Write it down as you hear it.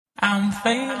I'm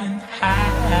feeling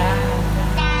high.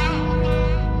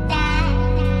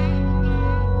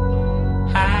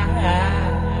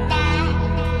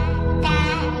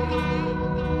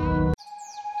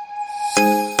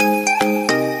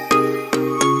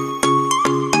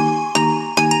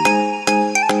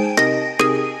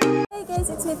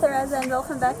 And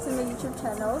welcome back to my YouTube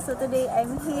channel. So today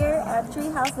I'm here at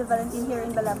Treehouse De Valentine here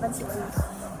in Balamban, Cebu.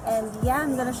 And yeah,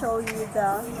 I'm gonna show you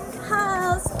the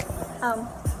house.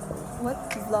 What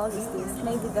vlog is this?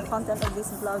 Maybe the content of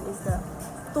this vlog is the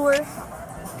tour.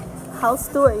 House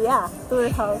tour, yeah. Tour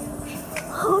house.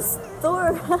 House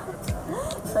tour.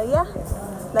 So yeah,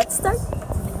 let's start.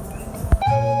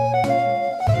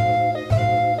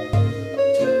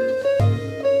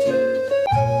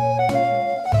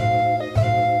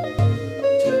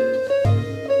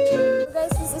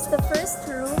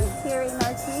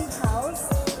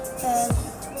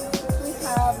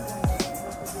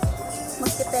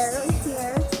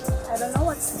 Here, I don't know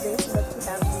what's this, but we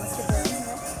have mosquito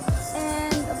here,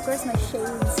 and of course my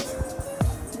shades.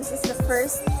 This is the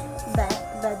first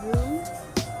bedroom,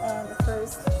 and the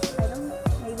first, I don't know,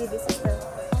 maybe this is the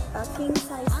king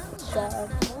size bed.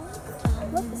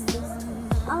 What is this?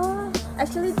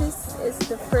 Actually this is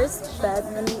the first bed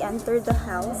when we entered the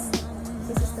house.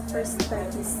 This is the first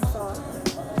bed we saw,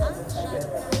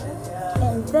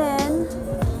 and then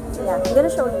yeah, I'm gonna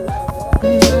show you.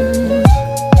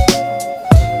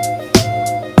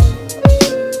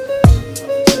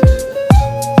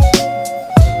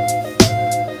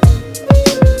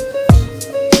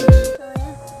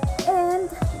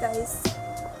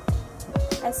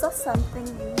 I saw something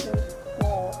in the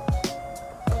wall,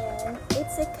 and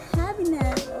it's a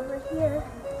cabinet over here.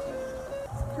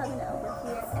 It's a cabinet over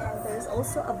here, and there's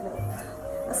also a vault,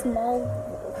 a small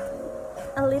vault,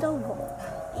 a little vault,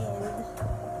 and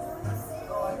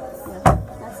yeah,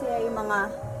 that's here yung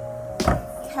mga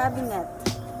cabinet.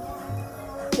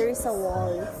 There is a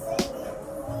wall.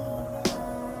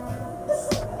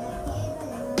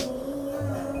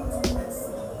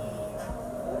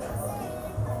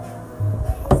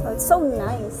 It's so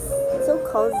nice, so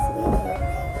cozy.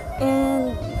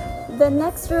 And the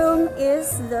next room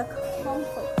is the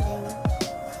comfort room,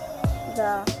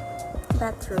 the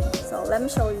bathroom. So let me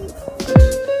show you.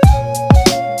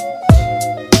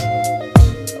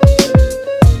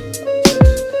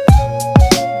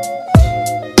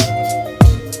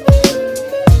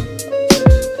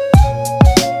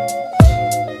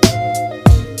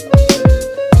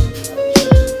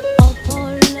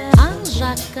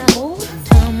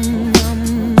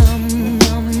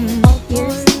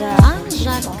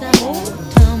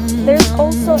 There's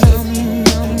also this is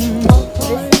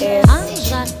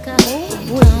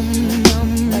wood,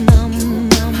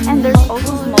 and there's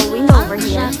also a small window over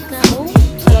here,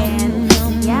 and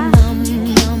yeah,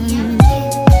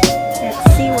 let's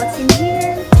see what's in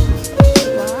here.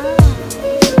 Wow.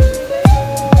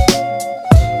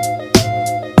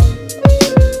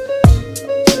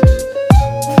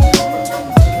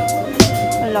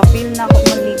 Wala, feel na ako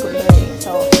maligo dali,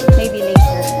 so maybe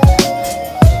later.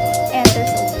 And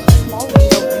there's also a small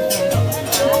window over here.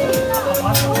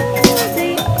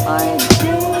 They are there.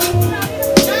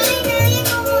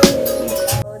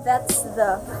 So that's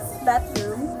the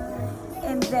bathroom,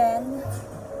 and then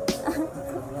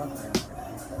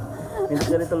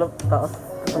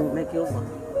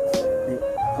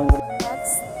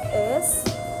next is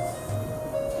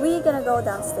we're gonna go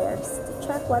downstairs to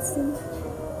check what's in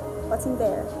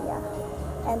there. Yeah,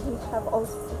 and we have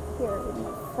also here with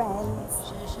my friends.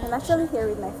 I'm actually here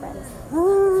with my friends.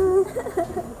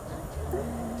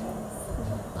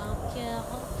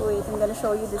 Wait, I'm gonna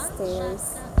show you the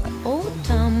stairs.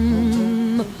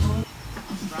 Autumn. Maybe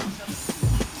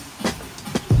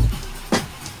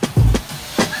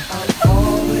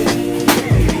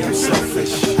I'm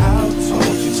selfish. I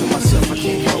hold you to myself, I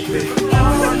can't help it.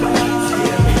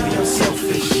 Yeah, maybe I'm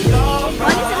selfish.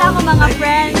 Ano sila ako mga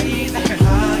friends? Maybe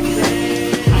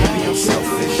I'm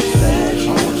selfish. I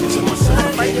hold you to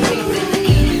myself, I can't help it.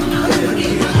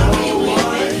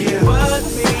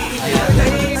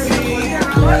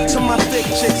 To my thick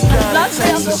chicks down in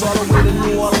Texas, all the way to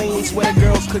New Orleans, where the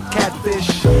girls cook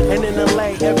catfish. And in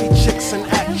LA, every chick's an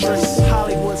actress.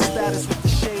 Hollywood status with the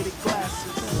shaded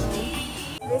glasses.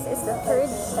 This is the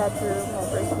third bedroom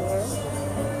over here.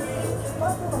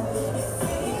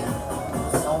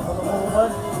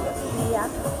 Yeah.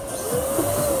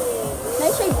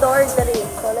 Nice shade door there.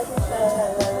 So let me show you.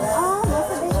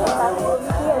 Nasa din siya bathroom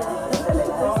here.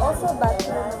 There's also a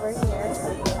bathroom over here.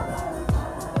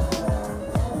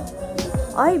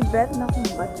 I bet na kung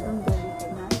bathroom there is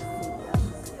nice.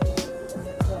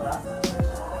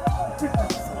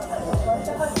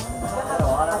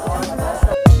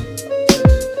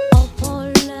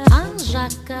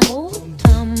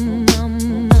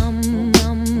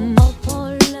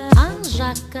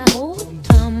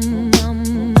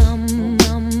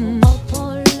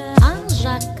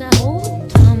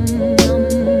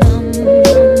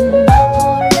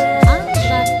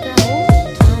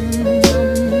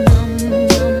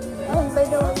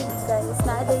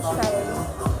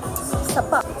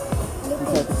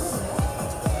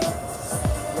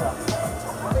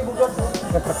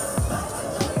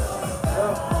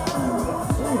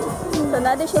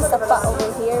 Nada siya sapa over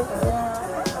here.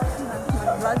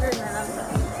 Vlogger na lang.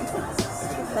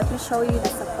 Let me show you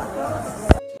the sapa.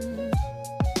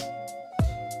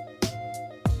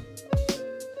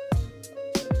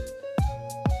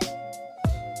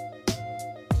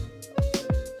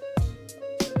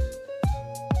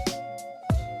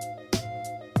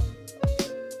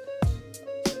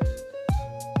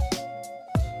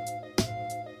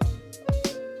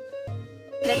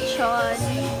 Lechon.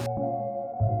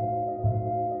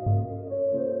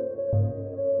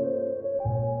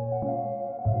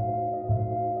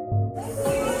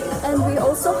 And we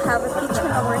also have a kitchen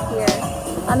over here,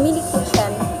 a mini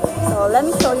kitchen. So let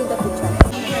me show you the kitchen.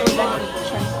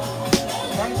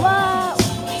 Wow!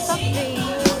 Soft drink.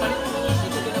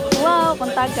 Wow!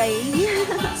 Kuntagay.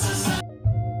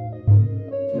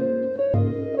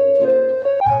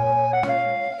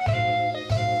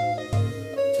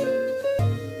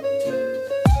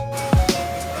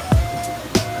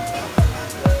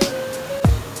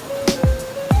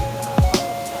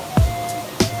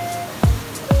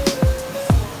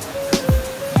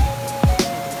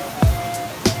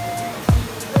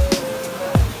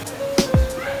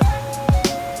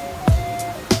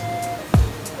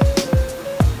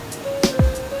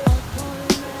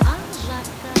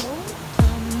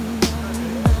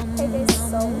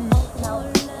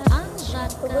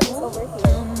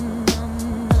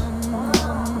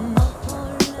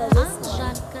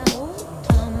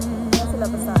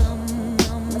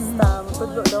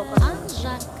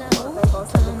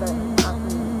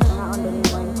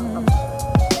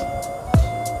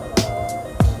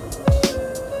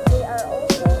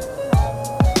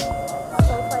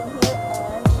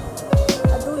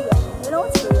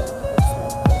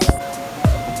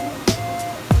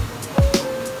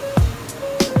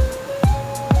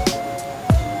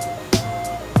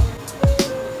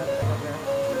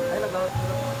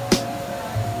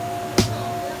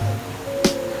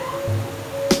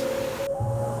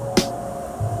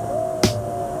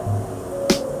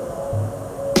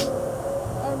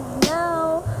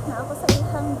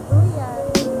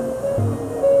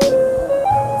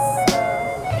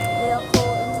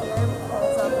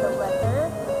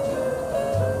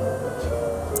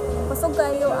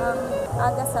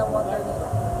 Aga sa water nila.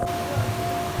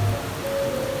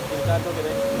 Delikado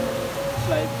gini.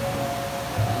 Slide.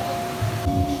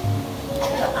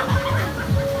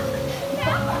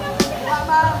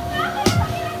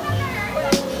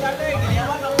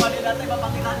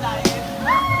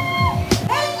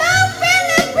 Hello,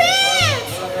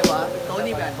 Philippines!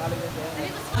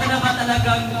 Ano naman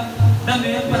talagang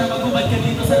damit para maghubad ka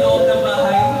dito sa loob ng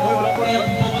bahay? Kaya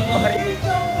pupunta ka rin.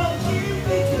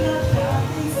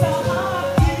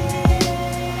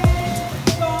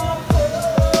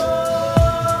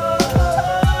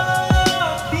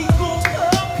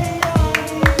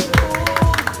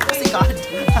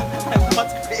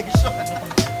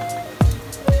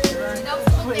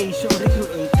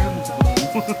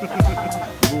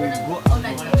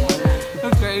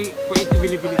 Okay,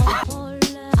 creativity.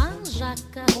 Ang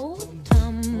Jacques